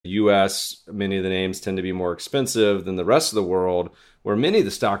US, many of the names tend to be more expensive than the rest of the world, where many of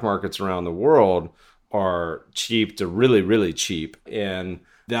the stock markets around the world are cheap to really, really cheap. And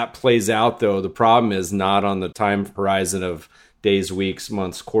that plays out, though. The problem is not on the time horizon of days, weeks,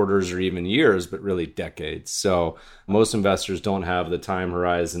 months, quarters, or even years, but really decades. So most investors don't have the time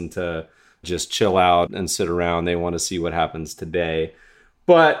horizon to just chill out and sit around. They want to see what happens today.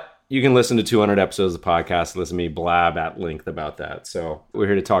 But you can listen to 200 episodes of the podcast, listen to me blab at length about that. So we're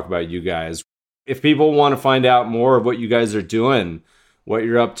here to talk about you guys. If people want to find out more of what you guys are doing, what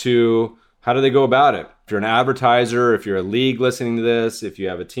you're up to, how do they go about it? If you're an advertiser, if you're a league listening to this, if you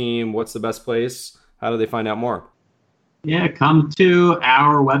have a team, what's the best place? How do they find out more? Yeah, come to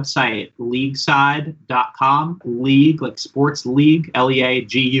our website, leagueside.com. League, like sports league,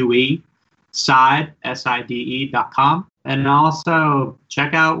 League, side, SIDE.com. And also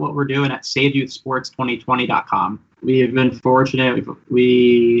check out what we're doing at SaveYouthSports2020.com. We have been fortunate.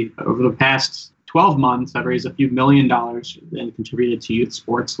 We over the past 12 months, have raised a few $1 million and contributed to youth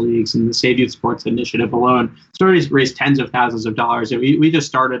sports leagues. And the Save Youth Sports initiative alone, it's already raised tens of thousands of dollars. We just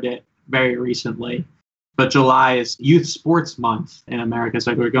started it very recently. But July is Youth Sports Month in America,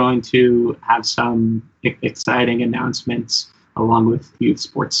 so we're going to have some exciting announcements along with Youth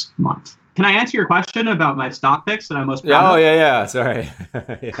Sports Month. Can I answer your question about my stock picks that I'm most proud of? Yeah. Sorry.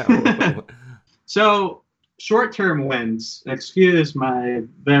 So short-term wins, excuse my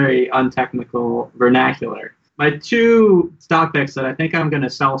very untechnical vernacular. My two stock picks that I think I'm going to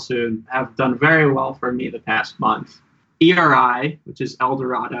sell soon have done very well for me the past month. ERI, which is El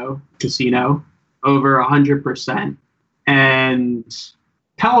Dorado Casino, over 100%. And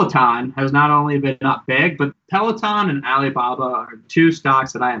Peloton has not only been up big, but Peloton and Alibaba are two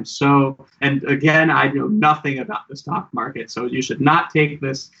stocks that I am and again, I know nothing about the stock market, so you should not take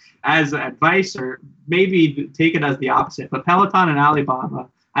this as advice or maybe take it as the opposite. But Peloton and Alibaba,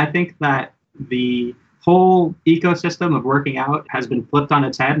 I think that the whole ecosystem of working out has been flipped on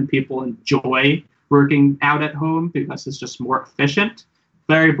its head and people enjoy working out at home because it's just more efficient.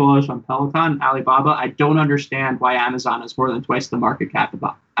 Very bullish on Peloton. Alibaba, I don't understand why Amazon is more than twice the market cap of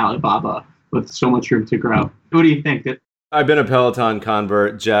Alibaba with so much room to grow. What do you think? I've been a Peloton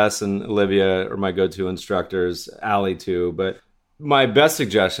convert. Jess and Olivia are my go-to instructors, Ali too. But my best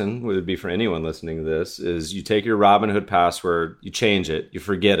suggestion would be for anyone listening to this is you take your Robinhood password, you change it, you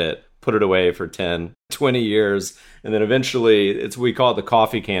forget it, put it away for 10, 20 years. And then eventually, we call it the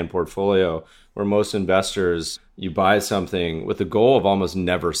coffee can portfolio, where most investors, you buy something with the goal of almost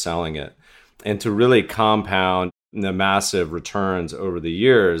never selling it. And to really compound the massive returns over the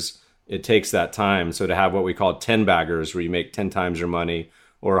years, it takes that time. So to have what we call 10 baggers, where you make 10 times your money,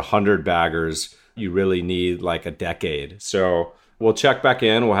 or 100 baggers, you really need like a decade. So we'll check back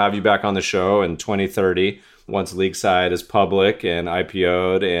in. We'll have you back on the show in 2030 once Leagueside is public and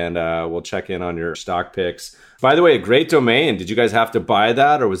IPO'd, and we'll check in on your stock picks. By the way, a great domain. Did you guys have to buy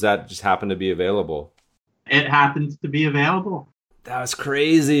that, or was that just happen to be available? It happens to be available. That's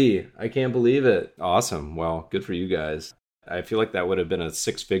crazy. I can't believe it. Awesome. Well, good for you guys. I feel like that would have been a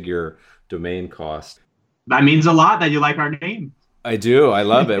 6-figure domain cost. That means a lot that you like our name. I do. I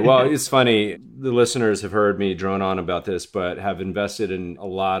love it. Well, it's funny. The listeners have heard me drone on about this, but have invested in a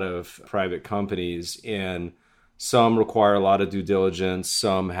lot of private companies, and some require a lot of due diligence.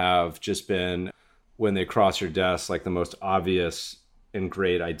 Some have just been, when they cross your desk, like the most obvious and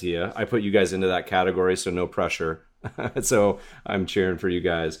great idea. I put you guys into that category, so no pressure. So I'm cheering for you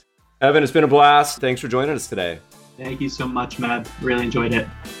guys. Evan, it's been a blast. Thanks for joining us today. Thank you so much, Meb. Really enjoyed it.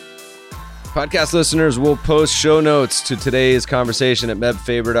 Podcast listeners will post show notes to today's conversation at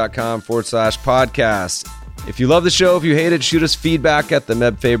mebfaber.com/podcast. If you love the show, if you hate it, shoot us feedback at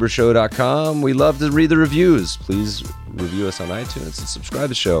themebfabershow.com. We love to read the reviews. Please review us on iTunes and subscribe to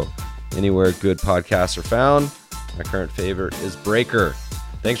the show anywhere good podcasts are found. My current favorite is Breaker.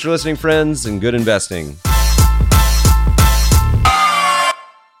 Thanks for listening, friends, and good investing.